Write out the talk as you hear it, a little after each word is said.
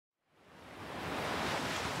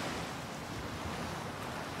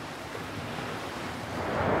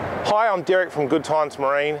Hi, I'm Derek from Good Times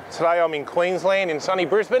Marine. Today I'm in Queensland in sunny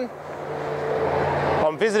Brisbane.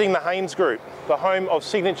 I'm visiting the Haines Group, the home of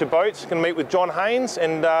Signature Boats. Going to meet with John Haines,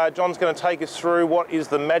 and John's going to take us through what is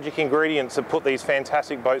the magic ingredients that put these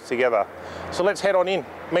fantastic boats together. So let's head on in,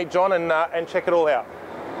 meet John and check it all out.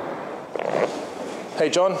 Hey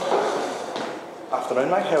John. Afternoon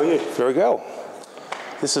mate, how are you? Very well.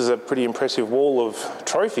 This is a pretty impressive wall of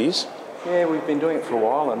trophies. Yeah, we've been doing it for a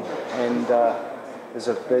while, and there's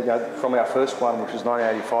from our first one, which was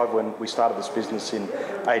 1985, when we started this business in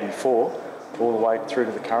 84, all the way through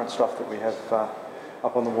to the current stuff that we have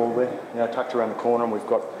up on the wall there, tucked around the corner, and we've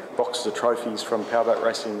got boxes of trophies from powerboat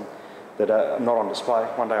racing that are not on display.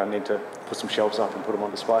 One day I need to put some shelves up and put them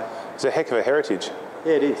on display. It's a heck of a heritage.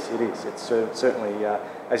 Yeah, it is. It's certainly,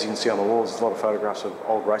 as you can see on the walls, there's a lot of photographs of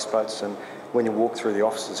old race boats, and when you walk through the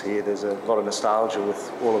offices here, there's a lot of nostalgia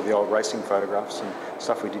with all of the old racing photographs and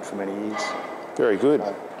stuff we did for many years. Very good.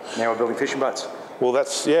 Now we're building fishing boats. Well,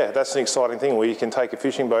 that's an exciting thing where you can take a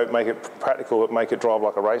fishing boat, make it practical, but make it drive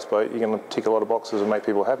like a race boat. You're going to tick a lot of boxes and make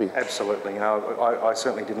people happy. Absolutely. I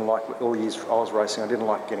certainly didn't like, all the years I was racing, I didn't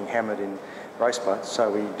like getting hammered in race boats. So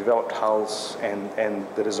we developed hulls and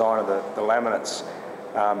the design of the laminates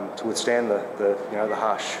to withstand the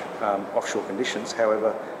harsh offshore conditions.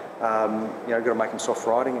 However, got to make them soft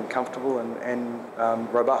riding and comfortable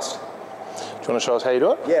and robust. Do you want to show us how you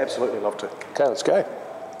do it? Yeah, absolutely, love to. Okay, let's go. So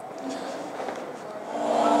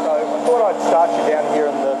I thought I'd start you down here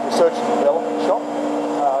in the research and development shop,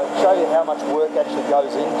 show you how much work actually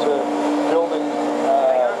goes into building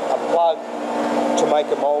a plug to make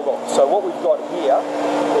a mould of. So what we've got here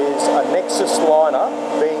is a Nexus liner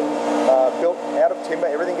being built out of timber.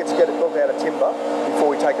 Everything gets built out of timber before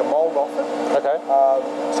we take a mould off it. Okay.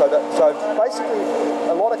 So basically,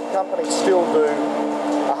 a lot of companies still do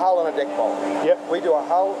a hull and a deck mould. Yep. We do a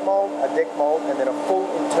hull mould, a deck mould, and then a full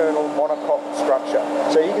internal monocoque structure.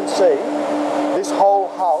 So you can see this whole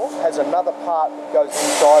hull has another part that goes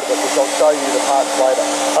inside of it, which I'll show you the parts later.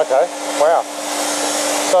 Okay. Wow.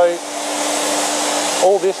 So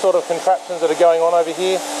all this sort of contraptions that are going on over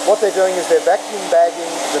here? What they're doing is they're vacuum bagging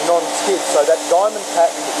the non-skid, so that diamond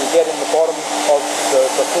pattern that you get in the bottom of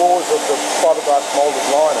the floors of the fiberglass moulded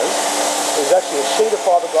liners is actually a sheet of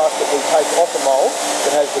fiberglass that we take off a mould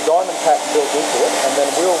that has the diamond pattern built into it, and then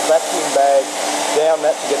we'll vacuum bag down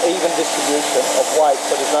that to get even distribution of weight,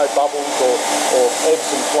 so there's no bubbles or ebbs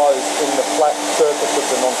and flows in the flat surface of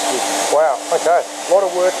the non-skid. Wow, okay. A lot of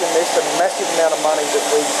work in this, a massive amount of money that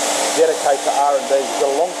we dedicate to R&D. We've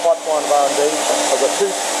got a long pipeline of R&D. I've got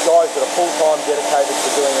two guys that are full-time dedicated to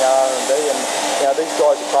doing the R&D, and these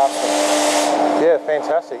guys are craftsmen. Yeah,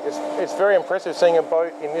 fantastic. It's very impressive seeing a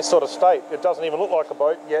boat in this sort of state. It doesn't even look like a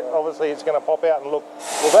boat, yet obviously it's going to pop out and look.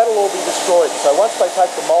 Well, that'll all be destroyed. So once they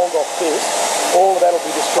take the mould off this, all of that'll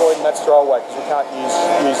be destroyed, and that's throwaway because we can't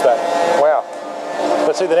use that. Wow.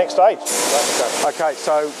 Let's see the next stage. Okay,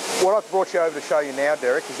 so what I've brought you over to show you now,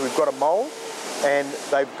 Derek, is we've got a mould, and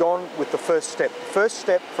they've gone with the first step. The first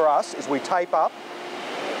step for us is we tape up,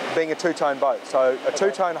 being a two-tone boat. So a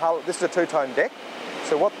two-tone hull, this is a two-tone deck.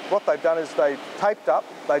 So what they've done is they've taped up,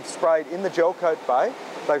 they've sprayed in the gel coat bay,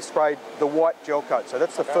 they've sprayed the white gel coat. So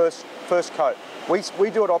that's the first coat. We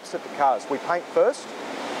do it opposite the cars. We paint first,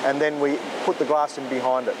 and then we put the glass in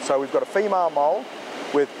behind it. So we've got a female mould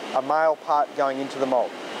with a male part going into the mould.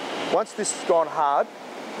 Once this has gone hard,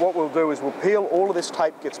 what we'll do is we'll peel, all of this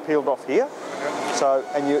tape gets peeled off here. So,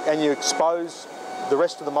 and you expose the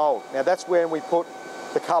rest of the mould. Now that's when we put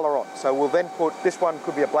the colour on. So we'll then put, this one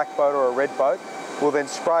could be a black boat or a red boat. We'll then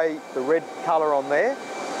spray the red colour on there,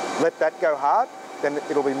 let that go hard, then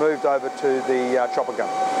it'll be moved over to the chopper gun.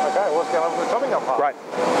 Okay, what's going on with the chopping gun part?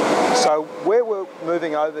 Great. So where we're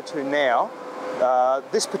moving over to now,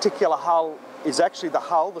 this particular hull is actually the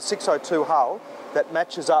hull, the 602 hull, that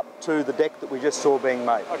matches up to the deck that we just saw being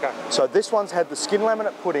made. Okay. So this one's had the skin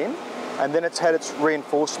laminate put in, and then it's had its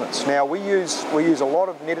reinforcements. Now we use a lot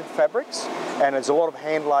of knitted fabrics, and there's a lot of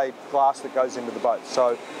hand laid glass that goes into the boat.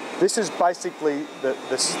 So this is basically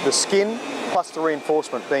the skin plus the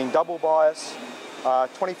reinforcement, being double bias,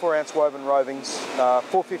 24-ounce woven rovings,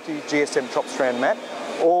 450 GSM chop strand mat,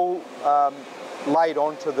 all laid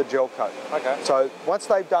onto the gel coat. Okay. So once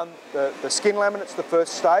they've done the skin laminates, the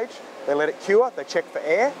first stage, they let it cure, they check for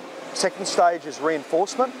air. Second stage is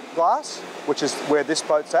reinforcement glass, which is where this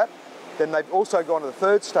boat's at. Then they've also gone to the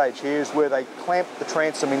third stage here, is where they clamp the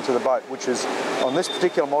transom into the boat, which is, on this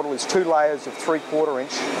particular model, is 2 layers of 3/4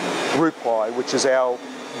 inch roof ply, which is our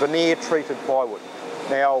veneer treated plywood.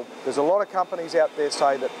 Now, there's a lot of companies out there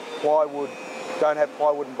say that don't have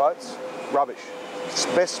plywood in boats. rubbish. It's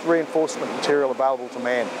the best reinforcement material available to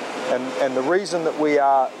man. And the reason that we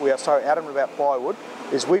are so adamant about plywood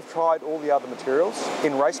is we've tried all the other materials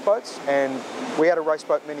in race boats, and we had a race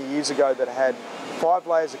boat many years ago that had 5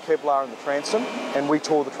 layers of Kevlar in the transom, and we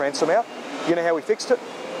tore the transom out. You know how we fixed it?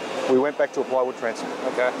 We went back to a plywood transom.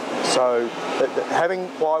 Okay. So having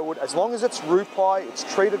plywood, as long as it's roof ply, it's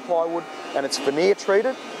treated plywood, and it's veneer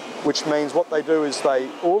treated, which means what they do is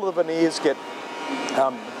all the veneers get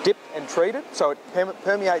dipped and treated, so it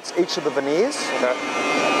permeates each of the veneers.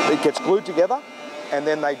 Okay. It gets glued together, and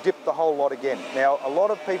then they dip the whole lot again. Now, a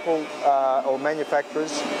lot of people or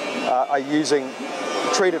manufacturers are using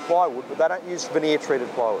treated plywood, but they don't use veneer treated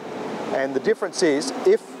plywood. And the difference is,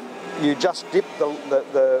 if you just dip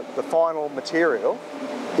the final material,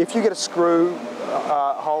 if you get a screw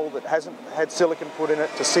hole that hasn't had silicone put in it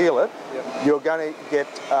to seal it, yep, you're going to get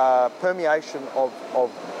permeation of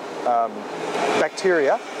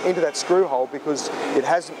bacteria into that screw hole because it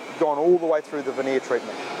hasn't gone all the way through the veneer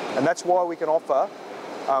treatment. And that's why we can offer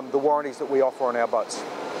the warranties that we offer on our boats.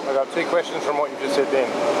 I've got 2 questions from what you just said then.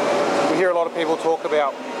 We hear a lot of people talk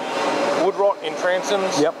about wood rot in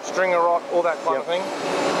transoms, yep, stringer rot, all that kind, yep, of thing.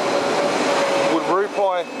 Would roof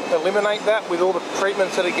ply eliminate that with all the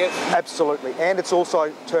treatments that it gets? Absolutely, and it's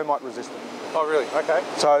also termite resistant. Oh really? Okay.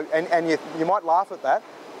 So, and you might laugh at that,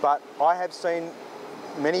 but I have seen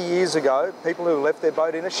many years ago people who left their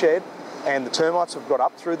boat in a shed and the termites have got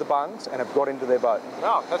up through the bungs and have got into their boat.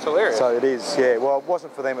 Oh, that's hilarious. So it is, yeah. Well, it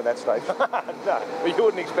wasn't for them at that stage. No, well, you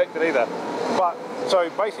wouldn't expect it either. But,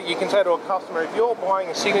 so basically you can say to a customer, if you're buying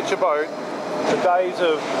a Signature boat, the days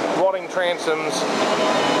of rotting transoms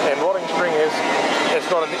and rotting stringers,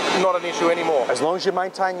 it's not an issue anymore. As long as you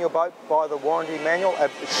maintain your boat by the warranty manual,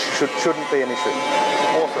 it shouldn't be an issue.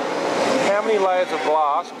 Awesome. How many layers of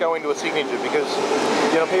glass go into a Signature? Because,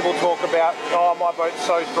 you know, people talk about, oh, my boat's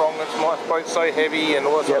so strong, my boat's so heavy, and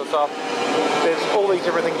all that sort of stuff. There's all these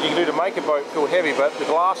different things you can do to make a boat feel heavy, but the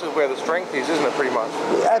glass is where the strength is, isn't it, pretty much?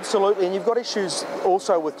 Yeah, absolutely, and you've got issues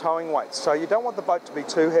also with towing weights, so you don't want the boat to be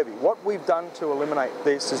too heavy. What we've done to eliminate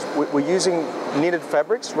this is we're using knitted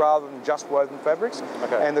fabrics rather than just woven fabrics,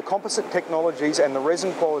 okay, and the composite technologies and the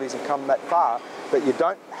resin qualities have come that far that you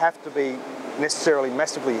don't have to be necessarily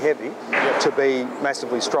massively heavy, yep, to be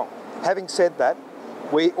massively strong. Having said that,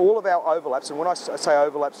 all of our overlaps, and when I say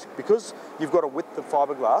overlaps, because you've got a width of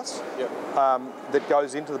fiberglass, yep, that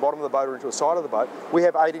goes into the bottom of the boat or into the side of the boat, we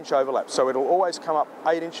have 8-inch overlaps. So it'll always come up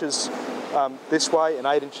 8 inches this way and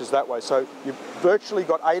 8 inches that way. So you've virtually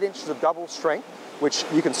got 8 inches of double strength, which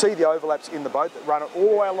you can see the overlaps in the boat that run it all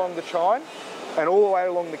the way along the chine and all the way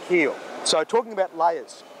along the keel. So talking about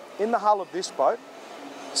layers, in the hull of this boat,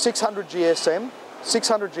 600 GSM,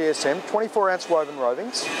 24-ounce woven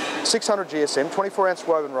rovings, 600 GSM, 24-ounce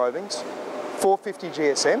woven rovings, 450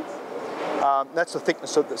 GSM. That's the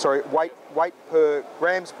thickness of weight per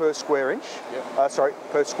grams per square inch. Yep.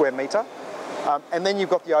 Per square metre. And then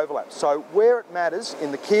you've got the overlap. So where it matters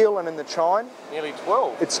in the keel and in the chine, nearly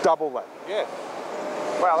 12. It's double that. Yeah.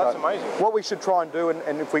 Wow, that's amazing. What we should try and do,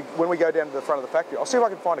 and when we go down to the front of the factory, I'll see if I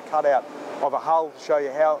can find a cutout of a hull to show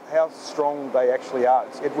you how strong they actually are.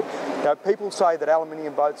 People say that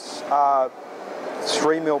aluminium boats are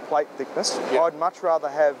 3 mil plate thickness. Yep. I'd much rather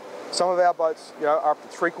have some of our boats, are up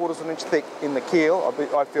to 3/4 of an inch thick in the keel.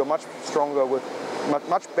 I feel much stronger with,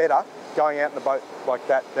 much better going out in a boat like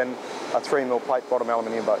that than a 3 mil plate bottom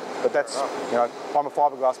aluminium boat. But that's, I'm a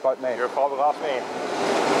fiberglass boat man. You're a fiberglass man.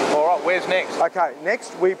 All right, where's next? Okay,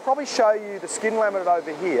 next we probably show you the skin laminate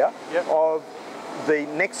over here, yep, of the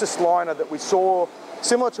Nexus liner that we saw,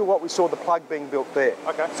 similar to what we saw the plug being built there.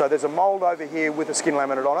 Okay. So there's a mould over here with a skin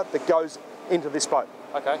laminate on it that goes into this boat.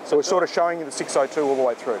 Okay. So we're sort of showing you the 602 all the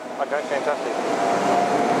way through. Okay, fantastic.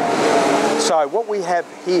 So what we have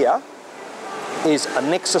here is a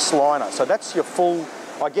Nexus liner. So that's your full,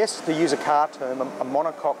 I guess to use a car term, a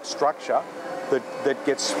monocoque structure that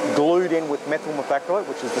gets glued in with methyl methacrylate,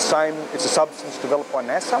 which is the same, it's a substance developed by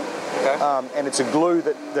NASA. Okay. And it's a glue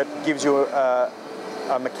that gives you a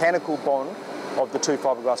mechanical bond of the 2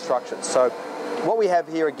 fiberglass structures. So what we have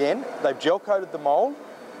here again, they've gel coated the mould.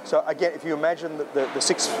 So again, if you imagine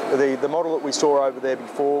the model that we saw over there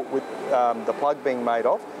before with the plug being made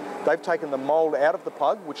of, they've taken the mould out of the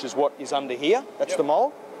plug, which is what is under here. That's, yep, the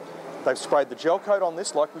mould. They've sprayed the gel coat on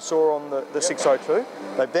this like we saw on the, yep, 602.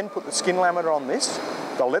 They've then put the skin laminate on this.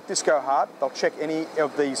 They'll let this go hard. They'll check any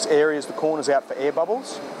of these areas, the corners, out for air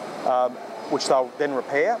bubbles, which they'll then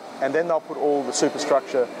repair. And then they'll put all the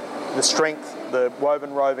superstructure, the strength, the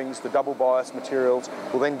woven rovings, the double bias materials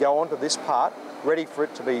will then go onto this part, ready for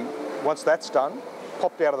it to be, once that's done,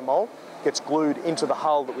 popped out of the mould, gets glued into the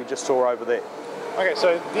hull that we just saw over there. Okay,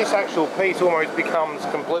 so this actual piece almost becomes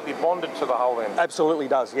completely bonded to the hull then? Absolutely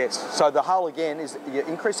does, yes. So the hull again is you're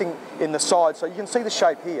increasing in the side, so you can see the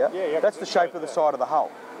shape here. Yeah, that's the shape of the side of the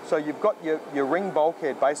hull. So you've got your ring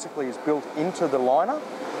bulkhead basically is built into the liner,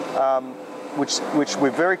 which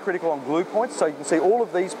we're very critical on glue points. So you can see all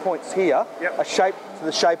of these points here are shaped to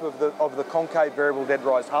the shape of the concave variable dead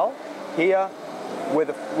rise hull. Here,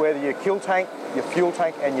 where your kill tank, your fuel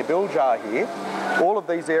tank and your bilge are here, all of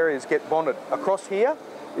these areas get bonded. Across here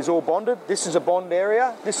is all bonded. This is a bond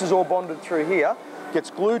area. This is all bonded through here.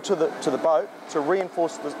 Gets glued to the boat to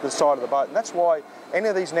reinforce the side of the boat. And that's why any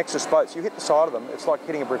of these Nexus boats, you hit the side of them, it's like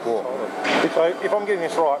hitting a brick wall. So if I'm getting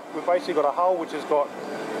this right, we've basically got a hull which has got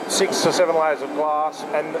 6 to 7 layers of glass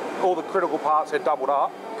and all the critical parts are doubled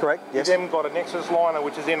up. Correct, yes. You've then got a Nexus liner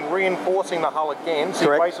which is then reinforcing the hull again.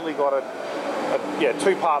 So you've basically got a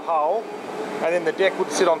 2-part hull, and then the deck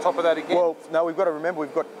would sit on top of that again. Well, no, we've got to remember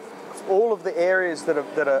we've got all of the areas that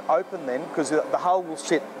are open then, because the hull will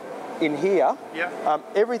sit in here. Yeah.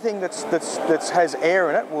 Everything that has air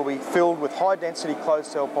in it will be filled with high density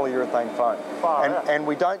closed cell polyurethane foam. And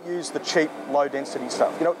we don't use the cheap low density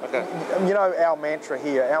stuff. You know our mantra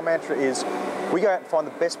here. Our mantra is we go out and find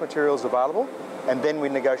the best materials available, and then we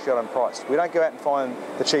negotiate on price. We don't go out and find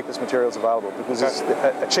the cheapest materials available, because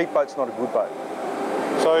a cheap boat's not a good boat.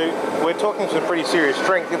 So we're talking some pretty serious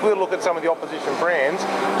strength. If we look at some of the opposition brands,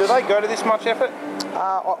 do they go to this much effort?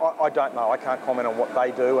 I don't know. I can't comment on what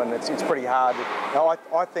they do, and it's pretty hard.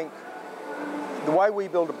 I think the way we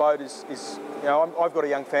build a boat is I've got a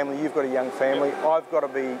young family, you've got a young family. Yep. I've got to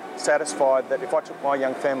be satisfied that if I took my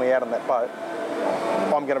young family out on that boat,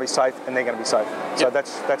 I'm going to be safe and they're going to be safe. So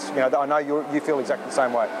that's I know you feel exactly the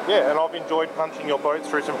same way. Yeah, and I've enjoyed punching your boats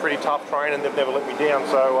through some pretty tough terrain, and they've never let me down.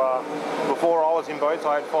 So before I was in boats,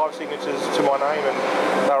 I had 5 signatures to my name,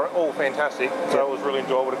 and they were all fantastic. So it was really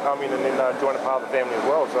enjoyable to come in and then join a part of the family as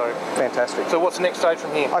well. So fantastic. So what's the next stage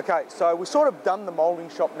from here? Okay, so we've sort of done the moulding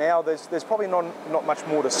shop now. There's probably not much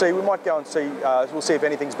more to see. We might go and see. We'll see if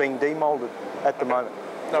anything's being demoulded at the moment.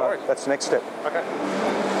 No worries. That's the next step. Okay.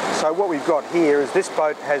 So what we've got here is this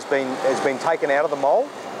boat has been taken out of the mould,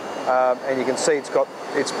 and you can see it's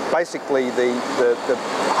basically the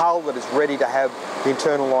hull that is ready to have the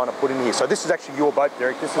internal liner put in here. So this is actually your boat,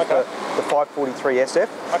 Derek. This is the 543 SF.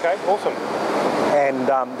 Okay, awesome.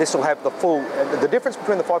 And this will have the full. The difference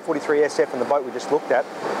between the 543 SF and the boat we just looked at,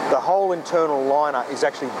 the whole internal liner is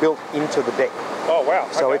actually built into the deck. Oh wow!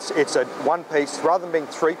 So it's a one piece rather than being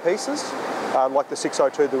 3 pieces, like the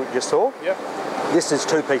 602 that we just saw. Yep. This is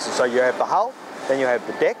 2 pieces. So you have the hull, then you have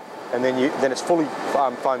the deck, and then it's fully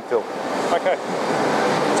foam filled. Okay.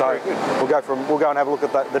 So we'll go and have a look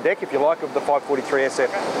at the deck, if you like, of the 543 SF.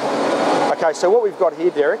 Okay. So what we've got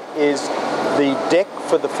here, Derek, is the deck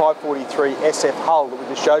for the 543 SF hull that we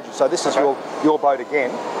just showed you. So this is your boat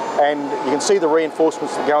again, and you can see the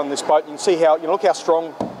reinforcements that go on this boat. You can see how look how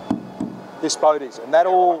strong this boat is, and that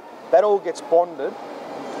all gets bonded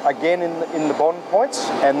again in the bond points,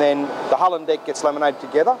 and then the hull and deck gets laminated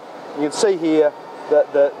together. You can see here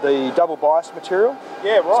the double bias material.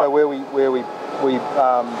 Yeah, right. So where we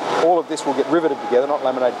all of this will get riveted together, not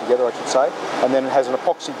laminated together, I should say, and then it has an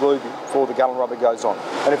epoxy glue before the gallon rubber goes on.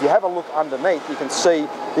 And if you have a look underneath, you can see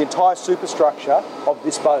the entire superstructure of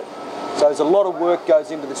this boat. So there's a lot of work goes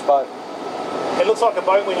into this boat. It looks like a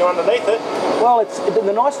boat when you're underneath it. Well,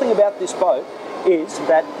 the nice thing about this boat is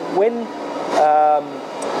that when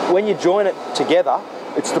you join it together,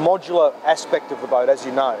 it's the modular aspect of the boat, as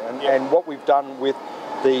you know, and what we've done with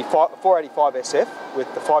the 485 SF, with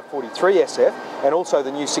the 543 SF, and also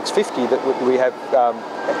the new 650 that we have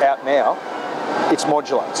out now, it's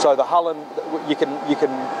modular. So the hull, you can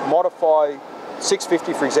modify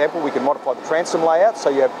 650, for example. We can modify the transom layout, so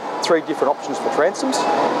you have 3 different options for transoms.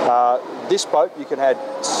 This boat, you can add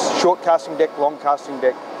short casting deck, long casting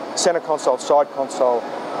deck, centre console, side console,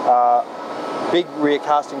 big rear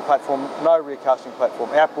casting platform, no rear casting platform,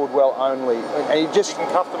 outboard well only, and you can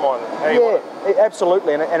customise it how you want it.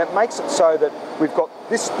 Absolutely, and it makes it so that we've got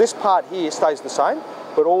this part here stays the same,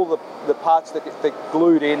 but all the parts that get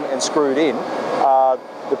glued in and screwed in are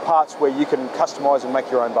the parts where you can customise and make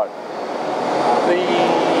your own boat. The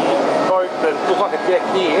boat that looks like a deck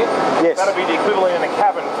here, yes, that'll be the equivalent in a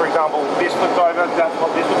cabin, for example. This flipped over, that's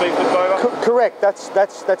what this would be flipped over? Correct,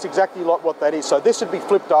 that's exactly like what that is. So this would be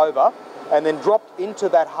flipped over and then dropped into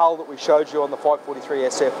that hull that we showed you on the 543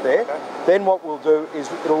 SF there. Okay. Then what we'll do is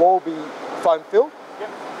it'll all be foam filled, yep,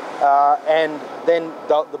 and then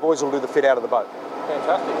the boys will do the fit out of the boat.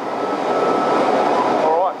 Fantastic.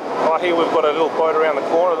 All right, right here we've got a little boat around the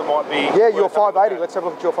corner that might be... Yeah, your 580, let's have a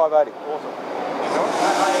look at your 580. Awesome.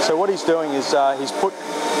 So what he's doing is he's put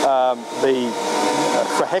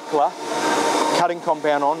the Heckler cutting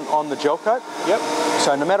compound on the gel coat. Yep.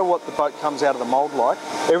 So no matter what the boat comes out of the mould like,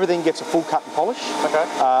 everything gets a full cut and polish. Okay.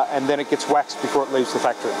 And then it gets waxed before it leaves the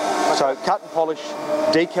factory. Okay. So cut and polish,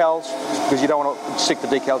 decals, because you don't want to stick the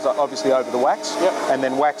decals obviously over the wax. Yep. And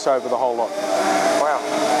then wax over the whole lot. Wow.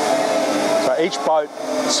 So each boat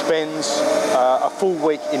spends a full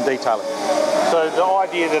week in detailing. So the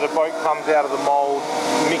idea that a boat comes out of the mould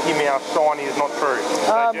Mickey Mouse shiny is not true.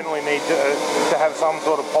 They generally need to have some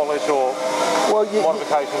sort of polish or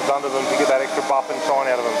modifications done to them to get that extra buff and shine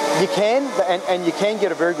out of them. You can, and you can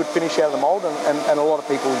get a very good finish out of the mould, and a lot of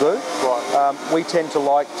people do. Right. We tend to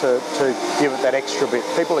like to give it that extra bit.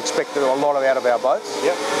 People expect a lot out of our boats.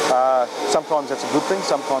 Yep. Sometimes that's a good thing,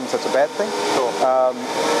 sometimes that's a bad thing. Sure.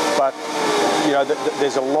 But you know,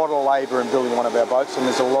 there's a lot of labour in building one of our boats, and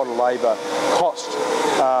there's a lot of labour cost,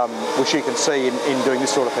 which you can see in doing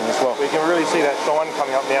this sort of thing as well. You can really see that shine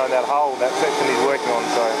coming up now in that hull, that section he's working on,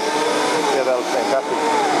 so yeah, that looks fantastic.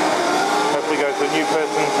 Hopefully goes to a new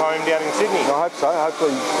person's home down in Sydney. I hope so.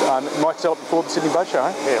 Hopefully it might sell it before the Sydney Boat Show,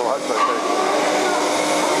 eh? Yeah, well, I hope so too.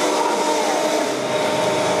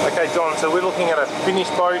 Okay, John, so we're looking at a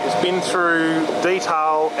finished boat. It's been through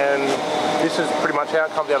detail, and this is pretty much how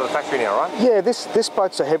it comes out of the factory now, right? Yeah, this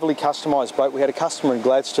boat's a heavily customised boat. We had a customer in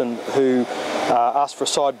Gladstone who asked for a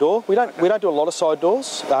side door. We don't do a lot of side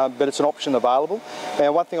doors, but it's an option available.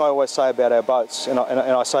 Now, one thing I always say about our boats, and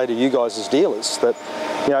I say to you guys as dealers, that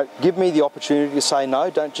give me the opportunity to say no.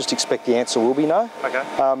 Don't just expect the answer will be no. Okay.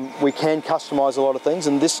 We can customise a lot of things,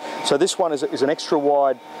 and this one is an extra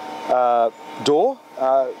wide door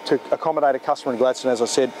to accommodate a customer in Gladstone, as I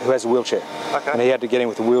said, who has a wheelchair. Okay. And he had to get in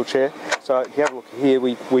with a wheelchair. So if you have a look here,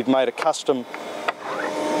 we've made a custom.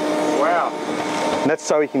 Wow. And that's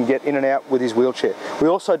so he can get in and out with his wheelchair. We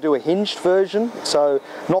also do a hinged version, so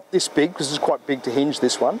not this big, because it's quite big to hinge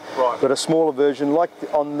this one, right, but a smaller version, like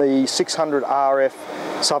on the 600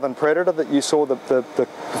 RF Southern Predator that you saw, the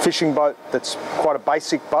fishing boat that's quite a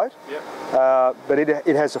basic boat. Yep. But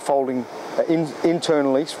it has a folding,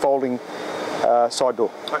 internally folding side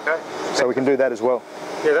door. Okay. So we can do that as well.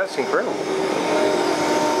 Yeah, that's incredible.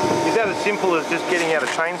 Is that as simple as just getting out a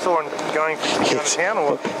chainsaw and going fishing out of town,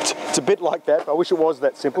 or what? It's a bit like that. I wish it was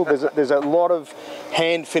that simple. There's a lot of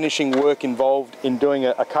hand finishing work involved in doing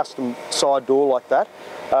a custom side door like that.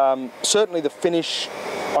 Certainly the finish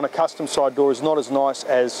on a custom side door is not as nice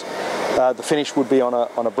as the finish would be on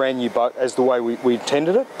a brand new boat as the way we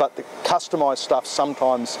intended it, but the customised stuff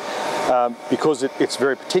sometimes, because it's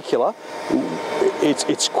very particular,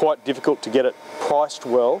 it's quite difficult to get it priced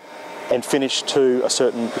well and finished to a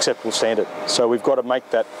certain acceptable standard. So we've got to make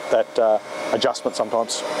that adjustment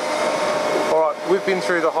sometimes. All right, we've been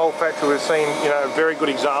through the whole factory. We've seen, a very good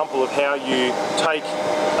example of how you take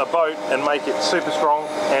a boat and make it super strong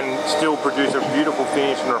and still produce a beautiful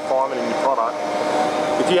finish and refinement in your product.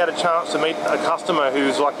 If you had a chance to meet a customer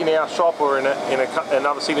who's like in our shop or in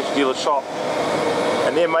another signature dealer's shop,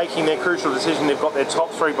 and they're making their crucial decision, they've got their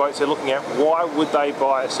top 3 boats they're looking at, why would they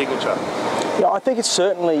buy a Signature? Yeah, I think it's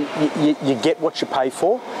certainly, you get what you pay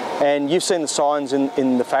for, and you've seen the signs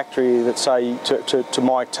in the factory that say to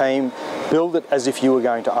my team, build it as if you were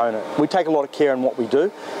going to own it. We take a lot of care in what we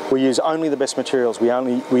do. We use only the best materials, we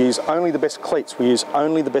use only the best cleats, we use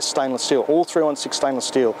only the best stainless steel, all 316 stainless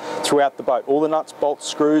steel throughout the boat. All the nuts, bolts,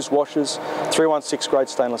 screws, washers, 316 grade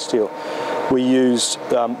stainless steel. We use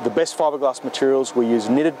the best fiberglass materials. We use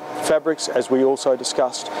knitted fabrics, as we also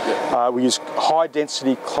discussed. We use high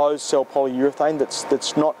density closed cell polyurethane.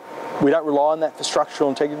 That's not. We don't rely on that for structural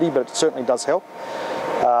integrity, but it certainly does help.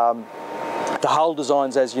 The hull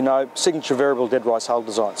designs, as you know, signature variable dead rise hull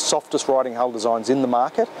designs, softest riding hull designs in the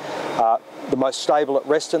market, the most stable at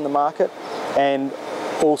rest in the market, and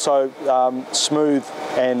also smooth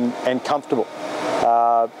and comfortable.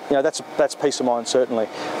 That's peace of mind, certainly.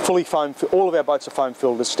 Fully foam, all of our boats are foam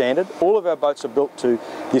filled as standard. All of our boats are built to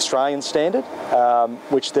the Australian standard,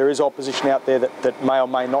 which there is opposition out there that may or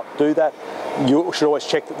may not do that. You should always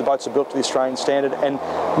check that the boats are built to the Australian standard and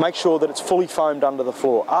make sure that it's fully foamed under the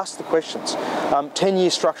floor. Ask the questions. 10-year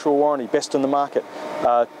structural warranty, best in the market.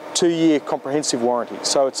 2-year comprehensive warranty,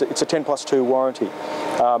 so it's a 10+2 warranty.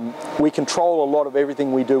 We control a lot of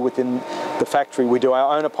everything we do within the factory. We do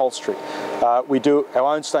our own upholstery. We do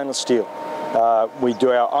our own stainless steel. We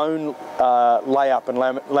do our own layup and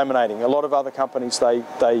laminating. A lot of other companies, they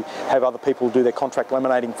have other people do their contract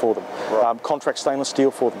laminating for them, right. Contract stainless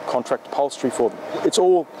steel for them, contract upholstery for them. It's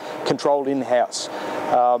all controlled in-house.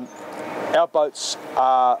 Our boats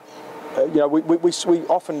are you know, we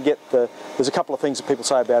often get there's a couple of things that people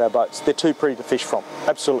say about our boats. They're too pretty to fish from.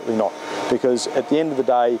 Absolutely not, because at the end of the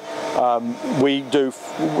day, we do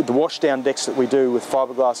the washdown decks that we do with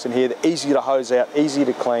fiberglass in here. They're easy to hose out, easy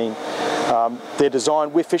to clean. They're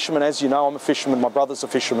designed. We're fishermen, as you know. I'm a fisherman. My brother's a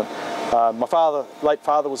fisherman. My late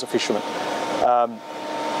father was a fisherman.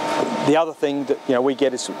 The other thing that we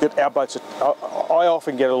get is that our boats are, I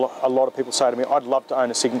often get a lot of people say to me, I'd love to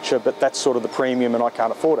own a Signature, but that's sort of the premium and I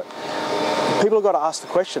can't afford it. People have got to ask the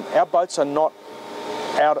question. Our boats are not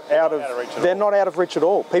they're not out of reach at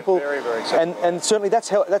all. People, very, very accessible. And certainly that's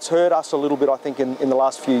hurt us a little bit, I think, in the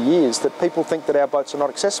last few years, that people think that our boats are not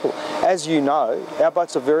accessible. As you know, our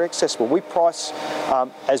boats are very accessible. We price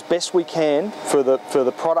as best we can for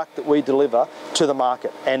the product that we deliver to the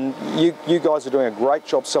market, and you guys are doing a great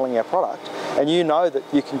job selling our product, and you know that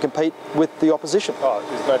you can compete with the opposition. Oh,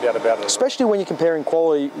 there's no doubt about it. Especially when you're comparing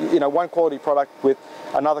quality, one quality product with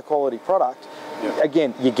another quality product. Yep.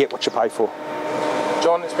 Again, you get what you pay for.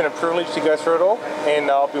 John, it's been a privilege to go through it all, and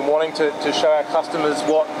I've been wanting to show our customers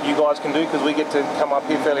what you guys can do, because we get to come up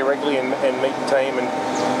here fairly regularly and meet the team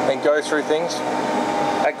and go through things.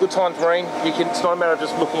 At Good Times Marine, it's not a matter of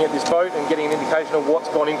just looking at this boat and getting an indication of what's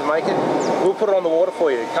gone in to make it. We'll put it on the water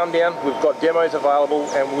for you. Come down, we've got demos available,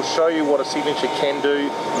 and we'll show you what a Signature can do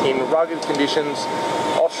in rugged conditions,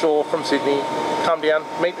 offshore from Sydney. Come down,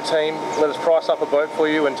 meet the team, let us price up a boat for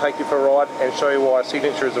you and take you for a ride and show you why a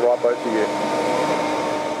Signature is the right boat for you.